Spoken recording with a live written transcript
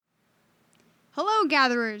Hello,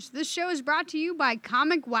 gatherers! This show is brought to you by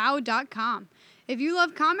ComicWow.com. If you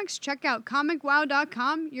love comics, check out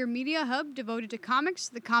ComicWow.com, your media hub devoted to comics,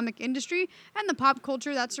 the comic industry, and the pop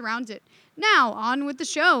culture that surrounds it. Now, on with the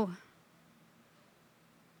show.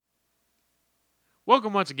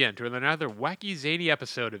 Welcome once again to another wacky, zany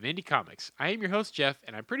episode of Indie Comics. I am your host, Jeff,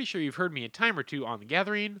 and I'm pretty sure you've heard me a time or two on The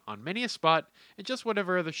Gathering, on Many a Spot, and just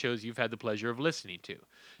whatever other shows you've had the pleasure of listening to.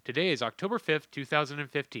 Today is October 5th,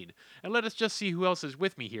 2015, and let us just see who else is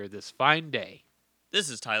with me here this fine day. This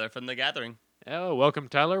is Tyler from The Gathering. Oh, welcome,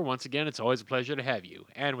 Tyler. Once again, it's always a pleasure to have you.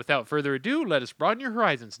 And without further ado, let us broaden your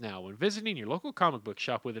horizons now when visiting your local comic book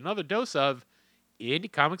shop with another dose of Indie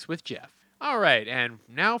Comics with Jeff. All right, and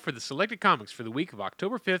now for the selected comics for the week of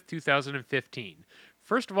October 5th, 2015.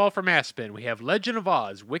 First of all, from Aspen, we have Legend of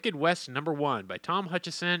Oz, Wicked West #1 by Tom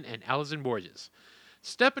Hutchison and Alison Borges.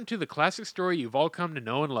 Step into the classic story you've all come to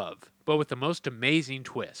know and love, but with the most amazing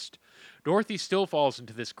twist. Dorothy still falls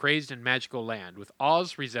into this crazed and magical land, with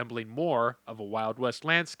Oz resembling more of a Wild West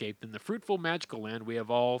landscape than the fruitful magical land we have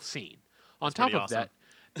all seen. On top of that,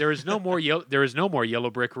 there is no more Yellow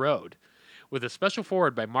Brick Road. With a special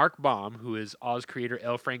foreword by Mark Baum, who is Oz creator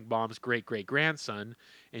L. Frank Baum's great-great-grandson,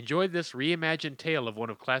 enjoy this reimagined tale of one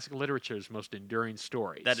of classic literature's most enduring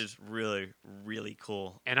stories. That is really, really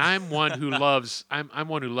cool. And I'm one who loves I'm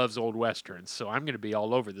one who loves old westerns, so I'm going to be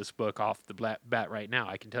all over this book off the bat right now.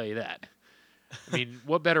 I can tell you that. I mean,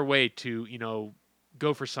 what better way to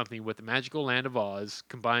go for something with the magical land of Oz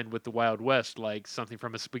combined with the Wild West, like something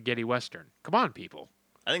from a spaghetti western? Come on, people.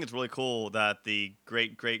 I think it's really cool that the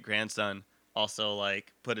great-great-grandson also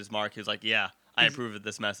put his mark. He was like, yeah, I approve of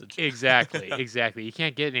this message. Exactly. You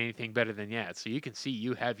can't get anything better than that. So you can see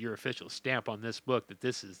you have your official stamp on this book that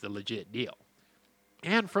this is the legit deal.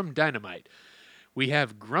 And from Dynamite, we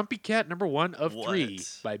have Grumpy Cat #1 of 3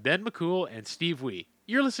 by Ben McCool and Steve Wee.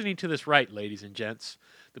 You're listening to this right, ladies and gents.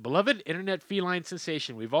 The beloved internet feline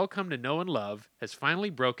sensation we've all come to know and love has finally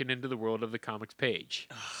broken into the world of the comics page.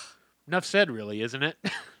 Enough said, really, isn't it?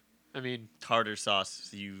 I mean, tartar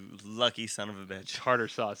sauce, you lucky son of a bitch. Tartar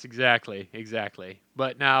sauce, exactly.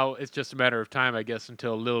 But now it's just a matter of time, I guess,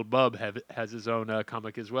 until Lil Bub has his own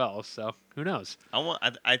comic as well. So who knows?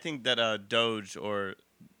 I think that Doge or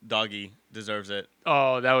Doggy deserves it.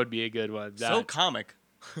 Oh, that would be a good one. So comic.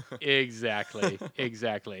 Exactly.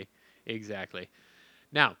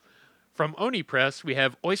 Now, from Oni Press, we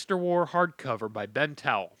have Oyster War hardcover by Ben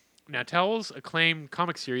Towle. Now, Towle's acclaimed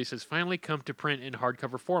comic series has finally come to print in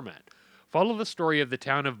hardcover format. Follow the story of the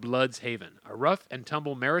town of Blood's Haven, a rough and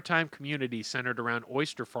tumble maritime community centered around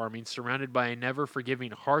oyster farming surrounded by a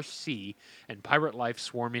never-forgiving harsh sea and pirate life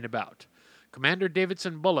swarming about. Commander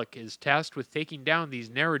Davidson Bullock is tasked with taking down these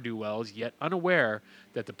ne'er-do-wells, yet unaware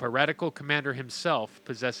that the piratical commander himself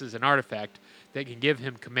possesses an artifact that can give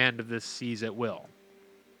him command of the seas at will.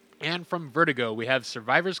 And from Vertigo, we have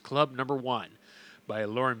Survivors Club #1 by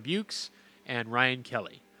Lauren Bukes and Ryan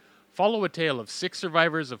Kelly. Follow a tale of 6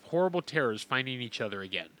 survivors of horrible terrors finding each other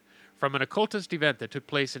again. From an occultist event that took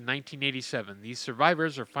place in 1987, these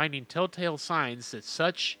survivors are finding telltale signs that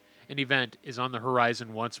such an event is on the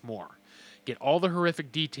horizon once more. Get all the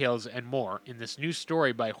horrific details and more in this new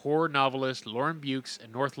story by horror novelist Lauren Bukes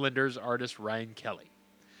and Northlanders artist Ryan Kelly.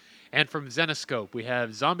 And from Zenescope, we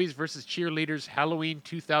have Zombies vs. Cheerleaders Halloween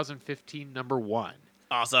 2015 #1.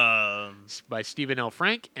 Awesome. By Stephen L.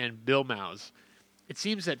 Frank and Bill Mouse. It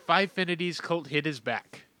seems that Five Finity's cult hit is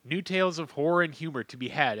back. New tales of horror and humor to be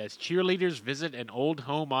had as cheerleaders visit an old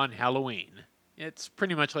home on Halloween. It's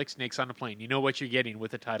pretty much like Snakes on a Plane. You know what you're getting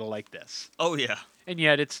with a title like this. Oh, yeah. And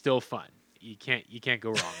yet it's still fun. You can't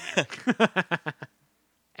go wrong there.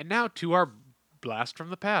 And now to our blast from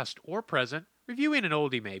the past or present, reviewing an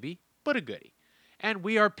oldie maybe, but a goodie. And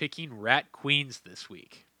we are picking Rat Queens this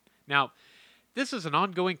week. Now, this is an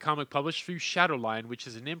ongoing comic published through Shadowline, which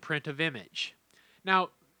is an imprint of Image.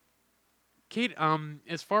 Now,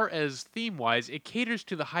 as far as theme-wise, it caters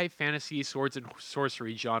to the high fantasy swords and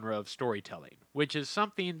sorcery genre of storytelling, which is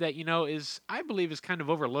something that, I believe is kind of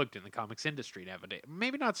overlooked in the comics industry nowadays.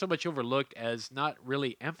 Maybe not so much overlooked as not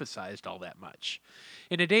really emphasized all that much.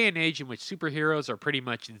 In a day and age in which superheroes are pretty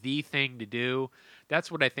much the thing to do, that's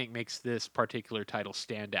what I think makes this particular title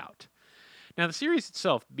stand out. Now, the series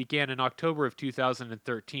itself began in October of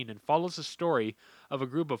 2013 and follows the story of a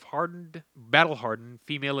group of battle-hardened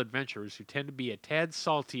female adventurers who tend to be a tad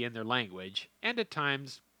salty in their language and at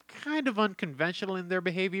times kind of unconventional in their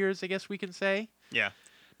behaviors, I guess we can say. Yeah.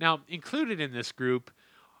 Now, included in this group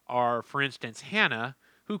are, for instance, Hannah,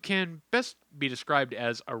 who can best be described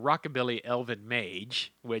as a rockabilly elven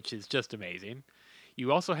mage, which is just amazing.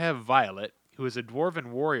 You also have Violet, who is a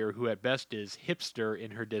dwarven warrior who at best is hipster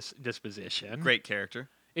in her disposition. Great character.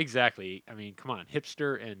 Exactly. I mean, come on,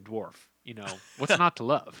 hipster and dwarf. What's not to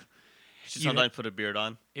love? She You ha- sometimes put a beard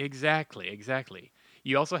on. Exactly.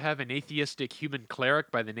 You also have an atheistic human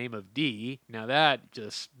cleric by the name of Dee. Now that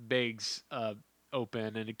just begs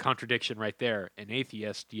open and a contradiction right there. An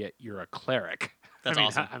atheist, yet you're a cleric. That's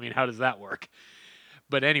awesome. How does that work?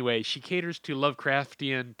 But anyway, she caters to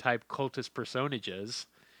Lovecraftian type cultist personages.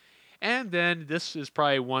 And then this is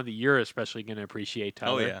probably one that you're especially going to appreciate,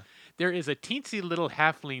 Tyler. Oh, yeah. There is a teensy little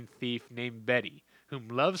halfling thief named Betty, whom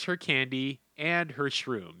loves her candy and her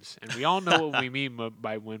shrooms. And we all know what we mean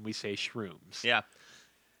by when we say shrooms. Yeah.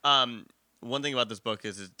 One thing about this book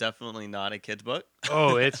is it's definitely not a kid's book.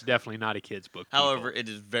 Oh, it's definitely not a kid's book. However, it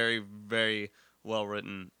is very, very well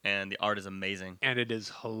written, and the art is amazing. And it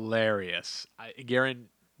is hilarious. I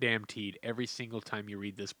guaranteed every single time you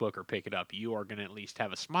read this book or pick it up, you are going to at least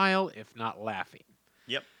have a smile, if not laughing.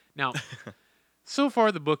 Yep. Now, so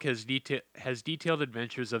far the book has detailed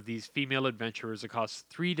adventures of these female adventurers across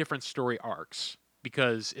 3 different story arcs,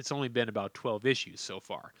 because it's only been about 12 issues so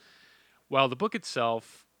far. While the book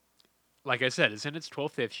itself, like I said, is in its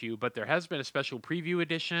 12th issue, but there has been a special preview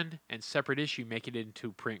edition and separate issue making it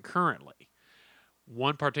into print currently.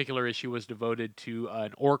 One particular issue was devoted to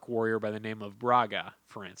an orc warrior by the name of Braga,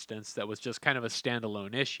 for instance, that was just kind of a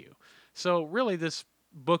standalone issue. So really this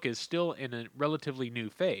book is still in a relatively new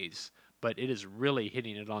phase, but it is really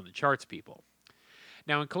hitting it on the charts, people.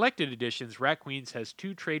 Now in collected editions, Rat Queens has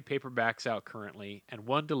 2 trade paperbacks out currently and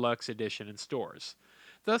 1 deluxe edition in stores.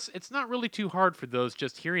 Thus, it's not really too hard for those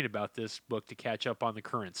just hearing about this book to catch up on the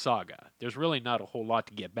current saga. There's really not a whole lot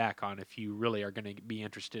to get back on if you really are going to be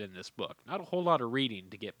interested in this book. Not a whole lot of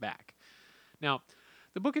reading to get back. Now,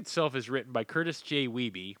 the book itself is written by Curtis J.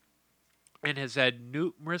 Wiebe and has had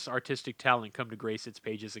numerous artistic talent come to grace its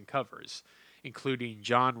pages and covers, including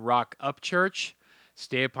John Rock Upchurch,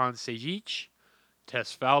 Stepan Sajic,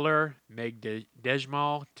 Tess Fowler, Meg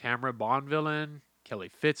Dejmal, Tamara Bonvillain, Kelly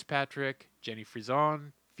Fitzpatrick, Jenny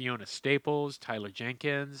Frison, Fiona Staples, Tyler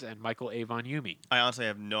Jenkins, and Michael Avon Yumi. I honestly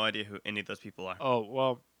have no idea who any of those people are. Oh,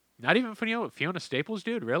 well, not even Fiona Staples,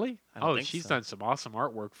 dude, really? I don't think she's so. done some awesome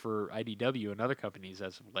artwork for IDW and other companies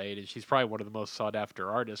as of late, and she's probably one of the most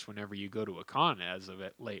sought-after artists whenever you go to a con as of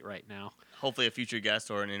it late right now. Hopefully a future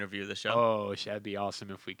guest or an interview of the show. Oh, that'd be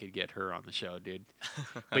awesome if we could get her on the show, dude.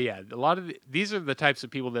 But yeah, a lot of these are the types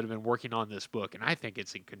of people that have been working on this book, and I think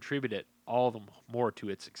it's contributed all the more to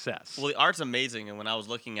its success. Well, the art's amazing, and when I was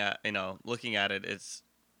looking at it, it's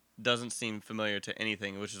doesn't seem familiar to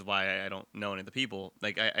anything, which is why I don't know any of the people.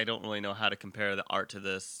 Like, I don't really know how to compare the art to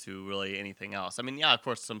this to really anything else. I mean, yeah, of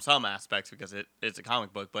course, some aspects because it's a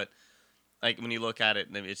comic book, but like when you look at it,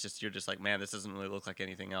 it's just you're just like, man, this doesn't really look like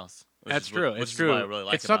anything else. That's true. Which It's is true. what I really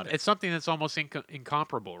like about it. It's something that's almost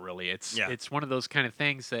incomparable, really. It's one of those kind of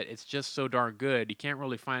things that it's just so darn good. You can't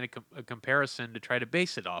really find a comparison to try to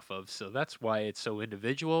base it off of. So that's why it's so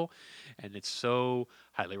individual, and it's so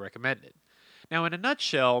highly recommended. Now, in a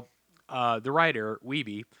nutshell, the writer,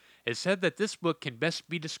 Wiebe, has said that this book can best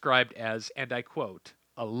be described as, and I quote,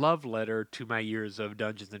 a love letter to my years of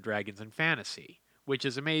Dungeons & Dragons and fantasy, which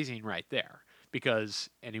is amazing right there, because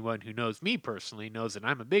anyone who knows me personally knows that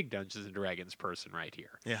I'm a big Dungeons & Dragons person right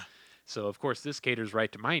here. Yeah. So, of course, this caters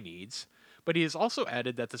right to my needs, but he has also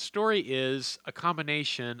added that the story is a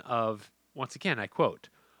combination of, once again, I quote,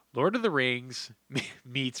 Lord of the Rings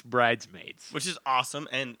meets Bridesmaids. Which is awesome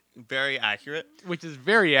and very accurate. Which is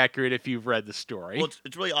very accurate if you've read the story. Well,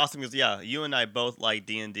 it's really awesome because you and I both like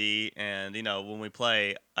D&D, and when we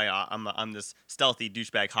play, I'm this stealthy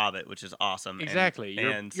douchebag hobbit, which is awesome. Exactly.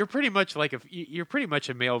 You're pretty much like you're pretty much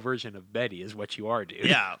a male version of Betty, is what you are, dude.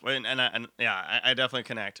 Yeah, I definitely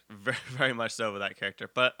connect very, very much so with that character.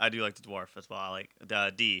 But I do like the dwarf as well. I like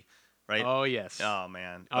D, right? Oh yes. Oh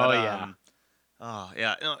man. Yeah. Oh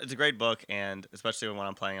yeah, it's a great book, and especially when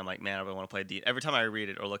I'm playing, I'm like, man, I really want to play D. Every time I read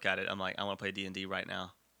it or look at it, I'm like, I want to play D&D right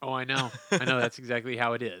now. Oh, I know. That's exactly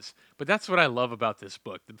how it is. But that's what I love about this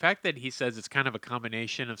book. The fact that he says it's kind of a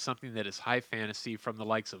combination of something that is high fantasy from the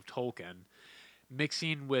likes of Tolkien,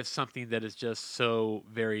 mixing with something that is just so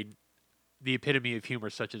very the epitome of humor,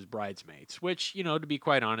 such as Bridesmaids, which, to be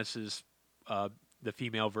quite honest, is the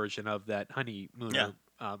female version of that Honeymooner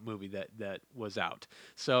movie that was out.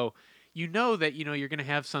 So you know that you're going to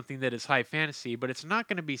have something that is high fantasy, but it's not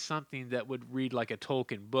going to be something that would read like a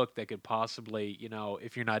Tolkien book that could possibly,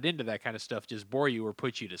 if you're not into that kind of stuff, just bore you or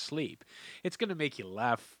put you to sleep. It's going to make you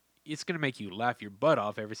laugh. It's going to make you laugh your butt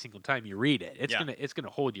off every single time you read it. It's going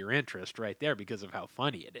to hold your interest right there because of how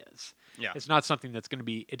funny it is. Yeah. It's not something that's going to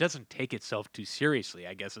be. It doesn't take itself too seriously,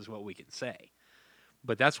 I guess, is what we can say.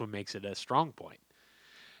 but that's what makes it a strong point.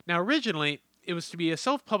 Now, originally, it was to be a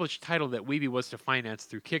self-published title that Weeby was to finance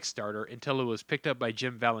through Kickstarter until it was picked up by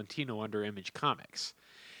Jim Valentino under Image Comics,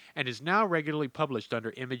 and is now regularly published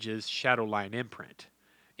under Image's Shadowline imprint.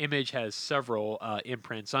 Image has several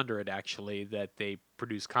imprints under it, actually, that they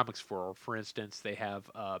produce comics for. For instance, they have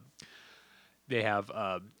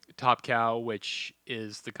Top Cow, which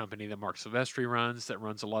is the company that Mark Silvestri runs, that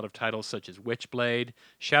runs a lot of titles such as Witchblade.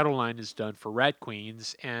 Shadowline is done for Rat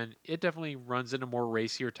Queens, and it definitely runs into more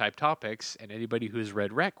racier type topics, and anybody who has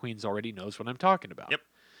read Rat Queens already knows what I'm talking about. Yep.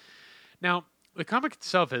 Now, the comic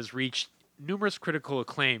itself has reached numerous critical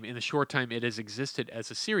acclaim in the short time it has existed as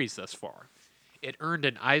a series thus far. It earned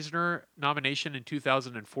an Eisner nomination in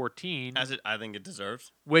 2014, As I think it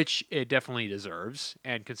deserves. which it definitely deserves.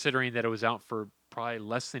 And considering that it was out for probably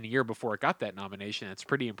less than a year before it got that nomination, it's a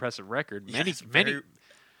pretty impressive record. Yes,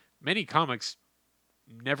 Many comics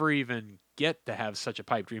never even get to have such a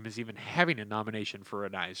pipe dream as even having a nomination for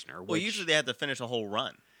an Eisner. Well, usually they have to finish a whole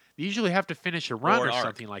run. They usually have to finish a run Or or an arc.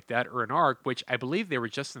 something like that, or an arc, which I believe they were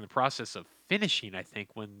just in the process of finishing, I think,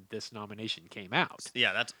 when this nomination came out.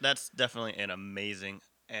 Yeah, that's definitely an amazing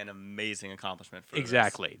accomplishment for this.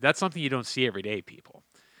 Exactly. That's something you don't see every day, people.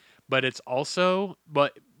 But it's also,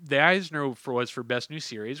 but the Eisner was for Best New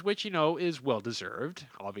Series, which, is well deserved,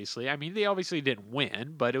 obviously. I mean, they obviously didn't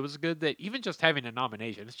win, but it was good that even just having a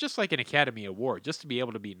nomination, it's just like an Academy Award. Just to be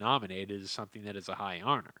able to be nominated is something that is a high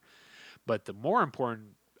honor. But the more important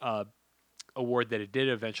award that it did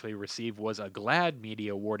eventually receive was a GLAAD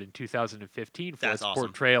Media Award in 2015 for That's its awesome.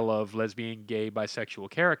 portrayal of lesbian, gay, bisexual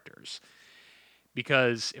characters.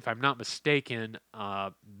 Because if I'm not mistaken,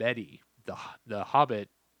 Betty, the Hobbit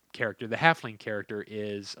character, the halfling character,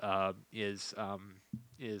 is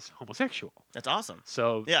homosexual. That's awesome.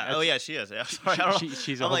 So Yeah. that's- Oh, yeah. She is. Yeah. Sorry, I don't know.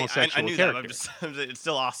 she's a I'm like, I homosexual knew character. that. But it's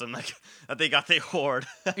still awesome. Like that they got the award.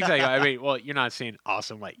 Exactly. I mean, well, you're not saying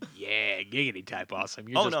awesome like, yeah, giggity type awesome.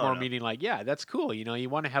 You're Oh, just no, more no. meaning like, yeah, that's cool. You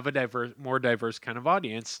want to have a more diverse kind of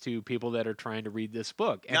audience to people that are trying to read this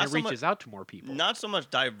book, and Not it so reaches out to more people. Not so much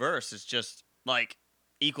diverse. It's just like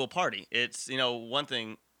equal party. It's one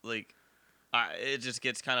thing like it just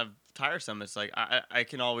gets kind of tiresome. It's like I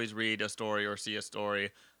can always read a story or see a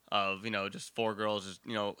story of just four girls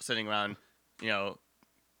just sitting around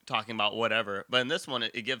talking about whatever. But in this one,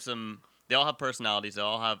 it gives them. They all have personalities. They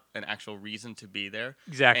all have an actual reason to be there.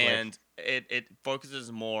 Exactly. And it focuses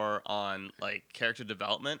more on like character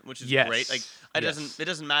development, which is Yes. great. Like Yes. it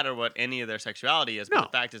doesn't matter what any of their sexuality is, but No. the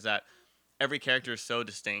fact is that every character is so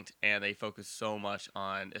distinct, and they focus so much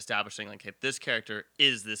on establishing like, hey, this character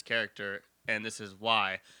is this character, and this is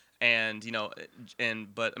why. And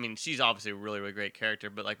but I mean, she's obviously a really, really great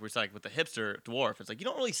character. But like we're saying, like with the hipster dwarf, it's like you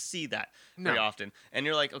don't really see that very No. often. And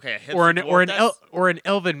you're like, okay, a hipster Or dwarf, an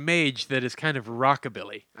elven mage that is kind of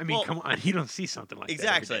rockabilly. I mean, Well, come on, you don't see something like that. every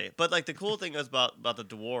exactly. day. But like the cool thing is about the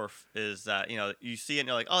dwarf is that you see it and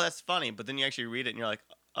you're like, oh, that's funny. But then you actually read it and you're like,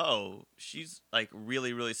 oh, she's like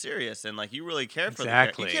really, really serious, and like you really care for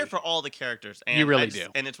Exactly. you care for all the characters. And You really I just- do.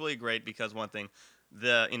 and it's really great because one thing,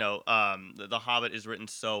 the Hobbit is written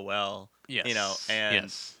so well. Yes. And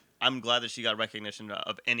yes. I'm glad that she got recognition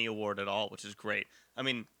of any award at all, which is great. I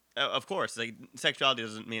mean, of course, like sexuality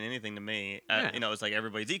doesn't mean anything to me. Yeah. It's like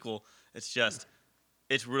everybody's equal. It's just,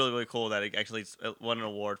 it's really, really cool that it actually won an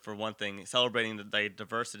award for one thing, celebrating the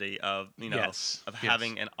diversity of Yes. of Yes.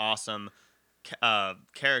 having an awesome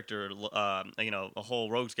character, a whole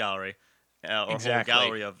rogues gallery. Or Exactly. a whole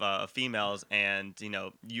gallery of females, and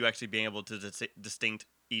you actually being able to distinct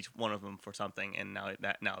each one of them for something, and now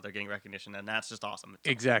they're getting recognition, and that's just awesome.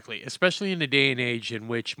 Exactly, especially in a day and age in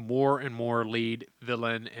which more and more lead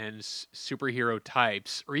villain and superhero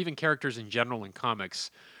types, or even characters in general in comics,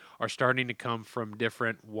 are starting to come from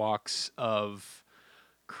different walks of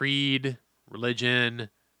creed, religion,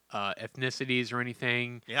 ethnicities, or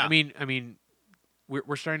anything. Yeah. I mean,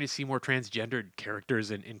 we're starting to see more transgendered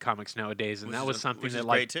characters in comics nowadays, and that was something which that is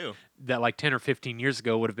like great too. that like 10 or 15 years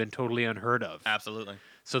ago would have been totally unheard of. Absolutely.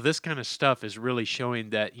 So this kind of stuff is really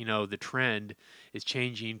showing that the trend is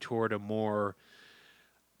changing toward a more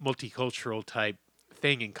multicultural type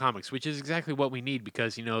thing in comics, which is exactly what we need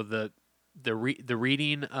because the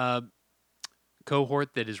reading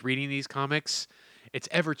cohort that is reading these comics, it's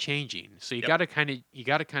ever changing. So you Yep. got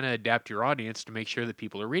to kind of adapt your audience to make sure that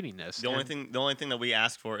people are reading this. The only thing that we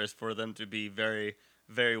ask for is for them to be very,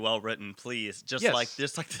 very well written, please. Just Yes. like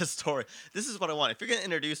this story. This is what I want. If you're gonna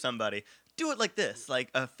introduce somebody, do it like this, like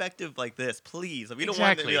effective like this, please. We don't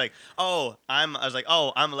want it to Exactly. be like, oh, I'm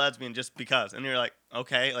a lesbian just because, and you're like,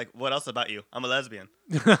 okay, like what else about you? I'm a lesbian.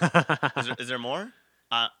 Is there more?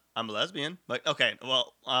 I'm a lesbian. Like, okay,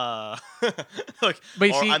 well, like, But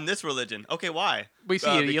you or see, I'm this religion. Okay, why? but you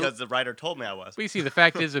see, Because the writer told me I was. But you see, the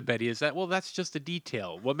fact is that Betty is that well, that's just a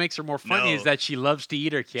detail. What makes her more funny is No. that she loves to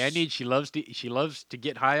eat her candy and she loves to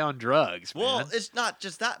get high on drugs, Well, man. it's not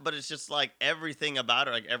just that, but it's just like everything about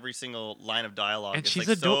her, like every single line of dialogue. And It's she's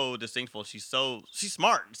like so distinctful. She's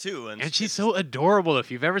smart too, and And she's it's so adorable.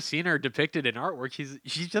 If you've ever seen her depicted in artwork,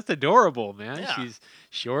 she's just adorable, man. Yeah. She's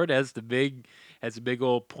short, has the big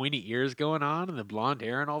old pointy ears going on, and the blonde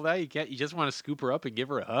hair and all that. You just want to scoop her up and give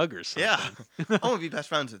her a hug or something. yeah. I want to be best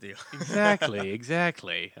friends with you.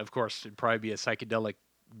 Exactly. Of course, it'd probably be a psychedelic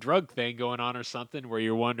drug thing going on or something where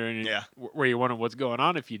you're wondering, Yeah. where you're wondering what's going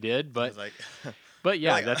on if you did. I But was like,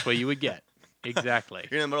 yeah, like- that's what you would get. Exactly.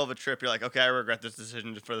 you're in the middle of a trip. You're like, okay, I regret this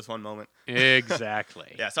decision just for this one moment.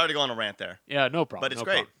 Exactly. Yeah, sorry to go on a rant there. Yeah, no problem. But it's no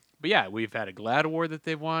great. problem. But yeah, we've had a GLAAD award that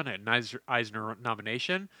they've won, an Eisner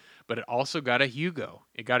nomination, but it also got a Hugo.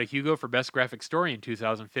 It got a Hugo for Best Graphic Story in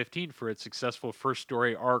 2015 for its successful first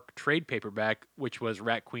story arc trade paperback, which was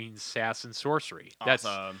Rat Queen's Sass and Sorcery.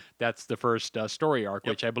 Awesome. That's the first story arc,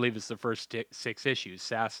 Yep. which I believe is the first 6 issues,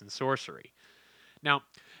 Sass and Sorcery. Now,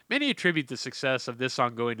 many attribute the success of this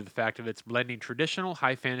ongoing to the fact of its blending traditional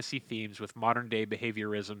high fantasy themes with modern-day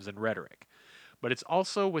behaviorisms and rhetoric. But it's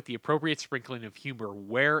also with the appropriate sprinkling of humor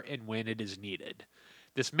where and when it is needed.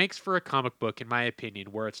 This makes for a comic book, in my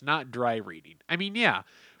opinion, where it's not dry reading. I mean, yeah,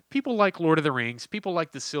 people like Lord of the Rings, people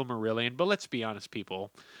like the Silmarillion, but let's be honest,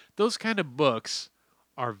 people. Those kind of books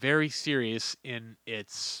are very serious in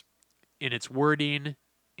its wording,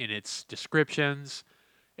 in its descriptions.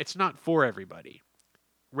 It's not for everybody.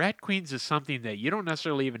 Rat Queens is something that you don't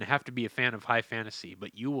necessarily even have to be a fan of high fantasy,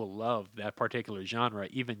 but you will love that particular genre,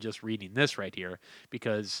 even just reading this right here,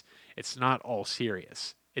 because it's not all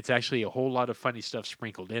serious. It's actually a whole lot of funny stuff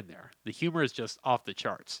sprinkled in there. The humor is just off the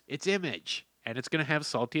charts. It's Image, and it's going to have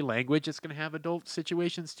salty language. It's going to have adult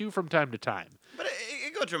situations too from time to time. But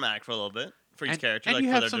it go dramatic for a little bit for each character, and like you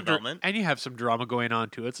for have their some development. and you have some drama going on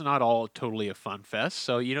too. It's not all totally a fun fest.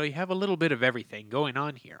 So, you have a little bit of everything going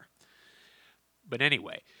on here. But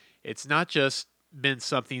anyway, it's not just been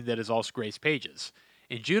something that is all grace pages.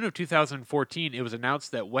 In June of 2014, it was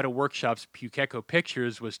announced that Weta Workshop's Pukeko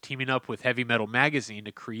Pictures was teaming up with Heavy Metal Magazine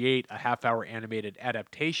to create a half-hour animated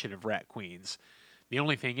adaptation of Rat Queens. The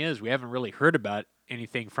only thing is, we haven't really heard about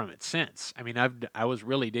anything from it since. I mean, I was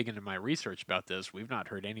really digging into my research about this. We've not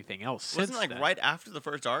heard anything else since Wasn't it like then. right after the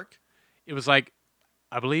first arc? It was like,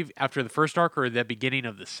 I believe after the first arc or the beginning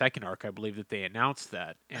of the second arc, I believe that they announced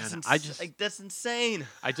that. And That's insane.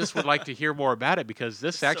 I just would like to hear more about it because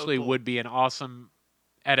this It's so actually cool. would be an awesome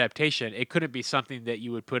adaptation. It couldn't be something that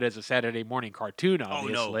you would put as a Saturday morning cartoon, Oh, no.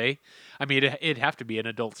 obviously. I mean, it'd have to be an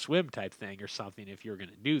Adult Swim type thing or something if you're going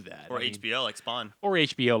to do that. Or I mean, HBO, like Spawn. or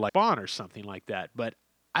HBO like Spawn or something like that. But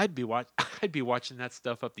I'd be watching that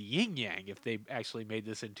stuff up the yin yang if they actually made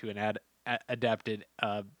this into an adapted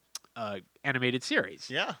animated series.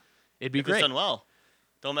 Yeah. It'd be If great. it's done well.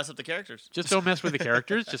 Don't mess up the characters. Just don't mess with the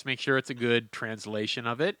characters. Just make sure it's a good translation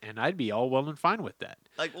of it, and I'd be all well and fine with that.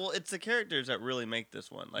 Like, well, it's the characters that really make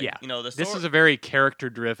this one. Like, Yeah. the This story. is a very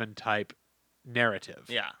character-driven type narrative.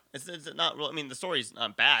 Yeah. It's not real. I mean, the story's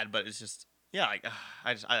not bad, but it's just, yeah, like,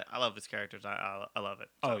 I love his characters. I love it.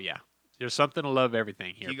 Oh yeah. There's something to love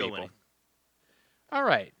everything here, Hugo people. winning. All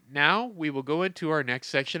right. Now we will go into our next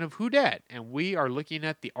section of Who Dat, and we are looking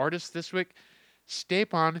at the artist this week,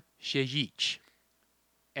 Stepan Šejić.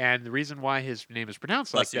 And the reason why his name is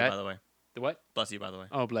pronounced Bless like you, that. by the way. The what? Bless you, by the way.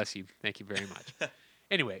 Oh, bless you. Thank you very much.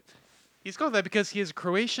 Anyway, he's called that because he is a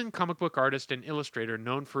Croatian comic book artist and illustrator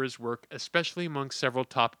known for his work, especially among several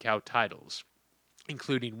Top Cow titles,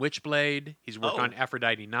 including Witchblade. He's worked Oh. on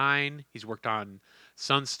Aphrodite 9. He's worked on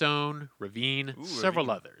Sunstone, Ravine, Ooh, several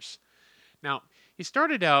Ravine. others. Now, he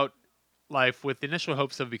started out life with initial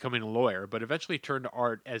hopes of becoming a lawyer, but eventually turned to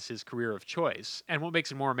art as his career of choice. And what makes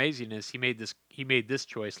it more amazing is he made this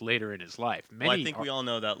choice later in his life. Well, I think we all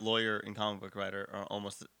know that lawyer and comic book writer are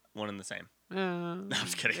almost one and the same. I'm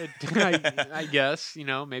just kidding. I guess,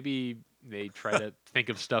 maybe they try to think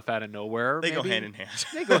of stuff out of nowhere. They go maybe. hand in hand.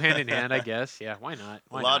 They go hand in hand, I guess. Yeah, why not?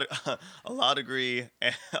 Why not? A law degree,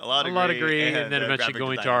 A lot agree, and then eventually graphic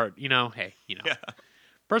go into designer. art. Hey, Yeah.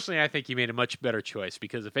 Personally, I think he made a much better choice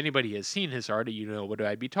because if anybody has seen his art, you know what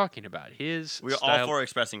I'd be talking about. His We're style, all for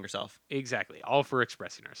expressing yourself. exactly, all for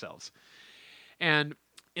expressing ourselves. And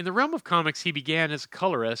In the realm of comics, he began as a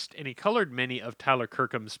colorist, and he colored many of Tyler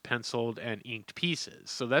Kirkham's penciled and inked pieces.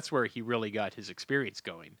 So that's where he really got his experience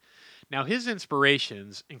going. Now, his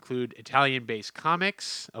inspirations include Italian-based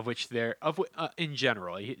comics, of which in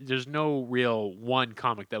general, there's no real one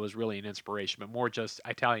comic that was really an inspiration, but more just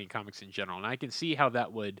Italian comics in general. And I can see how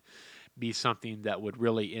that would be something that would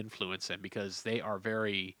really influence them because they are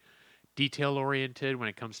very detail-oriented when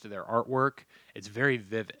it comes to their artwork. It's very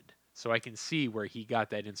vivid. So I can see where he got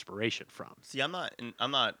that inspiration from. See, I'm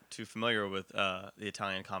not too familiar with the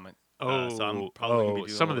Italian comic, so I'm Oh, probably gonna be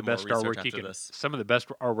doing some a of the little more best research artwork you after can this. some of the best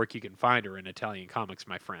artwork you can find are in Italian comics,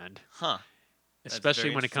 my friend. Huh? That's Especially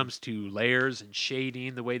very when it interesting. comes to layers and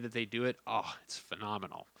shading, the way that they do it. Oh, it's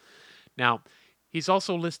phenomenal. Now, he's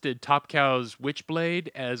also listed Top Cow's Witchblade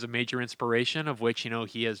as a major inspiration, of which,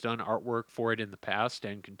 he has done artwork for it in the past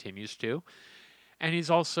and continues to. And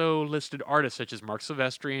he's also listed artists such as Mark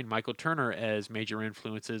Silvestri and Michael Turner as major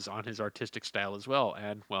influences on his artistic style as well.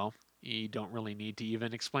 And, well, you don't really need to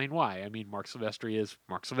even explain why. I mean, Mark Silvestri is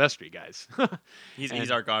Mark Silvestri, guys. He's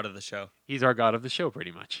And our god of the show. he's our god of the show,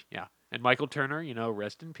 pretty much. Yeah. And Michael Turner,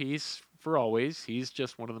 rest in peace for always. He's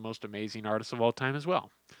just one of the most amazing artists of all time as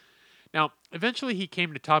well. Now, eventually he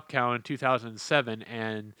came to Top Cow in 2007,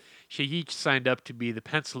 and Shayich signed up to be the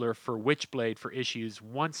penciler for Witchblade for issues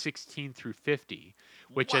 116 through 50,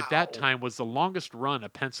 which at that Wow. time was the longest run a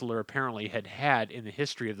penciler apparently had in the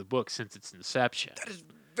history of the book since its inception. That is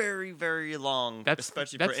very, very long, That's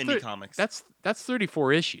especially that's for thir- indie comics. That's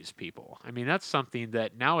 34 issues, people. I mean, that's something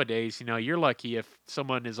that nowadays, you're lucky if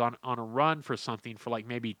someone is on a run for something for like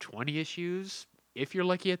maybe 20 issues, if you're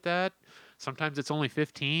lucky at that. Sometimes it's only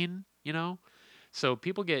 15. So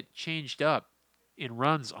people get changed up in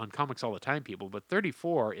runs on comics all the time, people, but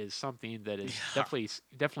 34 is something that is Yeah.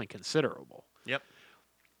 definitely considerable. Yep.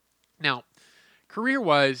 Now,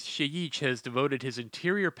 career-wise, Shayich has devoted his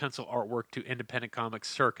interior pencil artwork to independent comics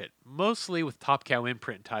circuit, mostly with Top Cow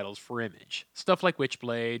imprint titles for Image, stuff like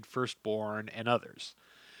Witchblade, Firstborn, and others.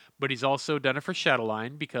 But he's also done it for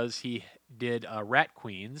Shadowline because he did Rat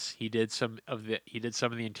Queens. He did some of the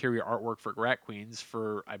interior artwork for Rat Queens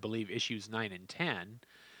for, I believe, issues 9 and 10.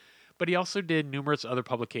 But he also did numerous other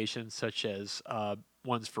publications, such as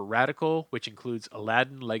ones for Radical, which includes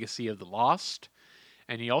Aladdin: Legacy of the Lost.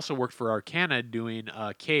 And he also worked for Arcana doing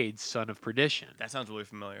Cade, Son of Perdition. That sounds really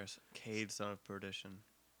familiar. Cade, Son of Perdition.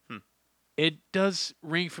 It does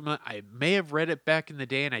ring familiar. I may have read it back in the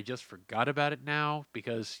day and I just forgot about it now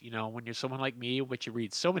because, when you're someone like me, which you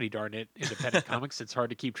read so many darn independent comics, it's hard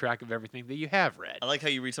to keep track of everything that you have read. I like how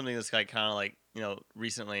you read something that's like kind of like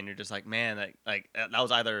recently, and you're just like, man, that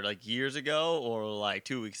was either like years ago or like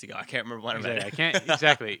 2 weeks ago. I can't remember when I read it. I can't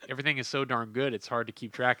exactly. Everything is so darn good; it's hard to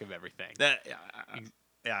keep track of everything.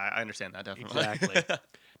 I understand that definitely. Exactly.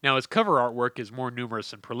 Now, his cover artwork is more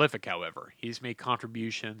numerous and prolific, however. He's made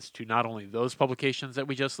contributions to not only those publications that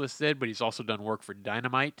we just listed, but he's also done work for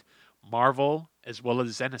Dynamite, Marvel, as well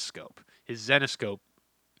as Zenescope. His Zenescope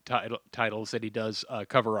titles that he does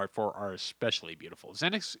cover art for are especially beautiful.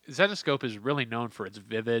 Zenescope is really known for its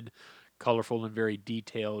vivid, colorful, and very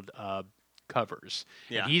detailed covers.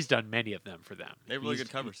 Yeah. And he's done many of them for them. They're really good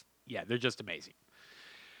covers. Yeah, they're just amazing.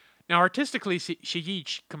 Now, artistically,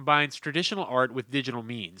 Shayich combines traditional art with digital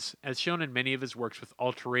means, as shown in many of his works with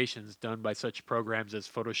alterations done by such programs as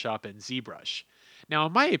Photoshop and ZBrush. Now,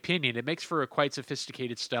 in my opinion, it makes for a quite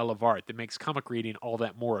sophisticated style of art that makes comic reading all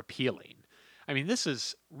that more appealing. I mean, this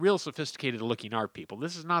is real sophisticated looking art, people.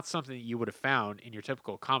 This is not something that you would have found in your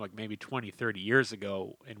typical comic maybe 20, 30 years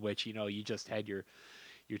ago, in which, you just had your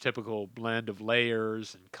typical blend of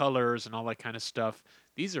layers and colors and all that kind of stuff.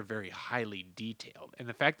 These are very highly detailed. And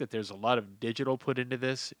the fact that there's a lot of digital put into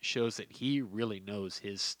this shows that he really knows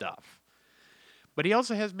his stuff. But he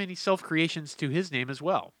also has many self-creations to his name as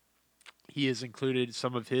well. He has included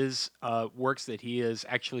some of his works that he has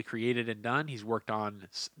actually created and done. He's worked on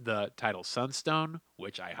the title Sunstone,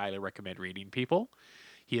 which I highly recommend reading, people.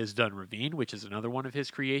 He has done Ravine, which is another one of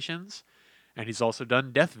his creations. And he's also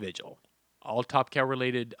done Death Vigil. All Top Cow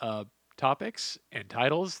related topics and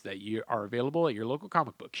titles that are available at your local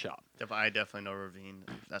comic book shop. I definitely know Ravine.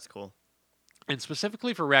 That's cool. And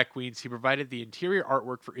specifically for Rat Queens, he provided the interior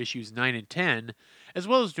artwork for issues 9 and 10, as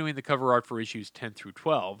well as doing the cover art for issues 10 through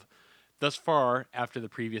 12. Thus far, after the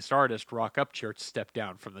previous artist, Rock Upchurch, stepped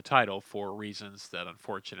down from the title for reasons that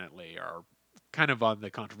unfortunately are kind of on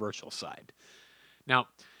the controversial side. Now,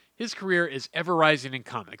 his career is ever rising in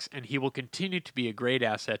comics, and he will continue to be a great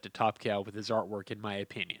asset to Top Cow with his artwork, in my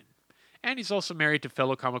opinion. And he's also married to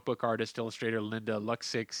fellow comic book artist, illustrator Linda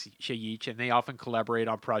Luksic-Shayich, and they often collaborate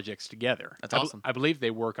on projects together. That's awesome. I believe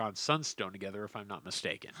they work on Sunstone together, if I'm not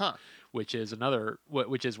mistaken. Huh. Which is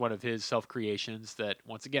which is one of his self creations that,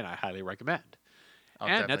 once again, I highly recommend. I'll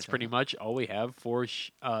And definitely that's check pretty it out. much all we have for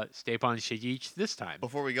Stepan Shayich this time.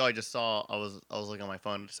 Before we go, I just saw I was looking on my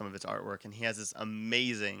phone at some of his artwork, and he has this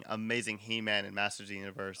amazing He-Man and Masters of the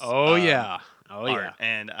Universe. Oh yeah, oh art. yeah,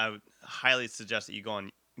 And I would highly suggest that you go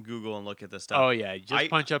on Google and look at this stuff. oh yeah. Just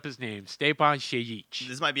punch up his name, Stepan Shayich.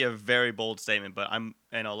 This might be a very bold statement, but I'm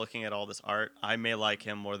looking at all this art, I may like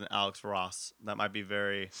him more than Alex Ross. That might be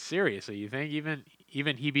very. Seriously, you think even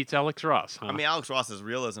he beats Alex Ross? Huh? I mean, Alex Ross is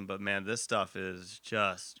realism, but man, this stuff is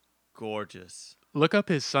just gorgeous. Look up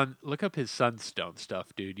his Sunstone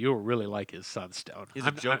stuff, dude. You'll really like his Sunstone. He's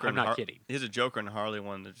a Joker. I'm not kidding. He's a Joker and Harley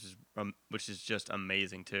one, which is just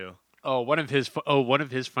amazing too. Oh, one of his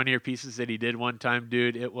funnier pieces that he did one time,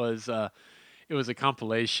 dude. It was a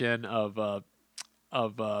compilation of the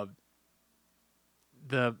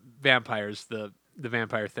vampires, the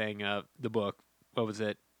vampire thing, the book. What was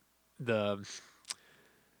it? The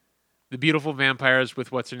beautiful vampires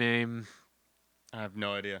with what's her name? I have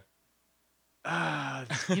no idea.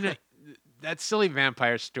 You know, that silly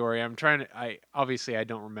vampire story. I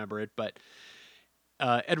don't remember it, but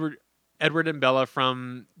Edward and Bella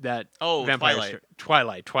from that vampire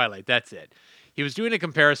Twilight. Twilight, that's it. He was doing a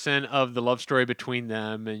comparison of the love story between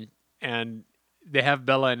them, and they have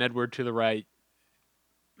Bella and Edward to the right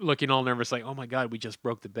looking all nervous, like, oh my god, we just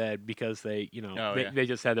broke the bed, because they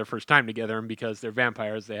just had their first time together, and because they're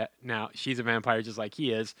vampires, now she's a vampire just like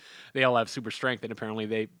he is. They all have super strength, and apparently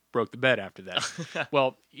they broke the bed after that.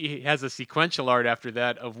 Well, he has a sequential art after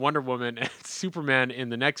that of Wonder Woman and Superman in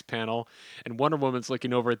the next panel, and Wonder Woman's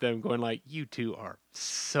looking over at them going like, you two are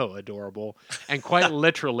so adorable. And quite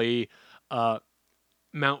literally, it's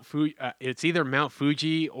either Mount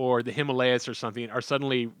Fuji or the Himalayas or something are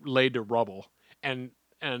suddenly laid to rubble, and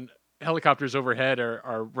helicopters overhead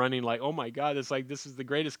are running like, oh my god, it's like this is the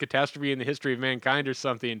greatest catastrophe in the history of mankind or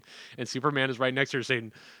something. And Superman is right next to her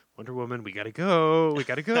saying, Wonder Woman, we gotta go.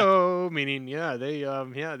 Meaning,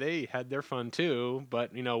 they had their fun too,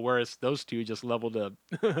 but whereas those two just leveled a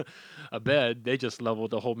bed, they just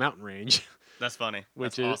leveled the whole mountain range. That's funny.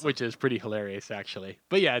 Which Awesome. is pretty hilarious, actually.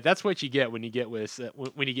 But yeah, that's what you get when you get with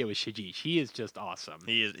Shayich. He is just awesome.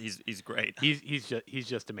 He's great. He's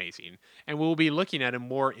just amazing. And we'll be looking at him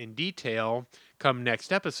more in detail come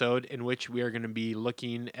next episode, in which we are going to be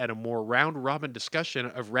looking at a more round robin discussion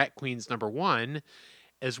of Rat Queens #1,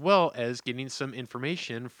 as well as getting some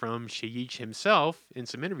information from Shayich himself in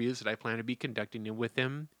some interviews that I plan to be conducting with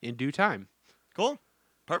him in due time. Cool.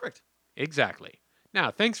 Perfect. Exactly.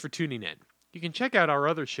 Now, thanks for tuning in. You can check out our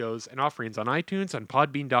other shows and offerings on iTunes and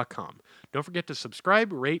Podbean.com. Don't forget to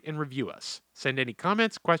subscribe, rate, and review us. Send any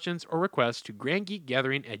comments, questions, or requests to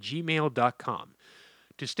grandgeekgathering@gmail.com.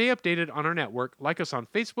 To stay updated on our network, like us on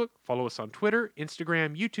Facebook, follow us on Twitter,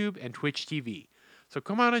 Instagram, YouTube, and Twitch TV. So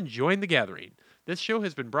come on and join the gathering. This show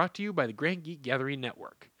has been brought to you by the Grand Geek Gathering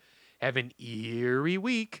Network. Have an eerie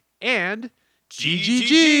week, and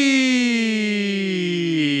GGG!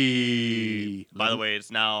 By the way, it's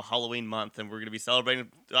now Halloween month, and we're going to be celebrating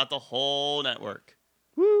throughout the whole network.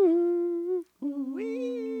 Woo!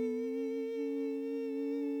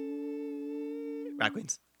 Rat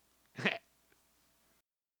Queens.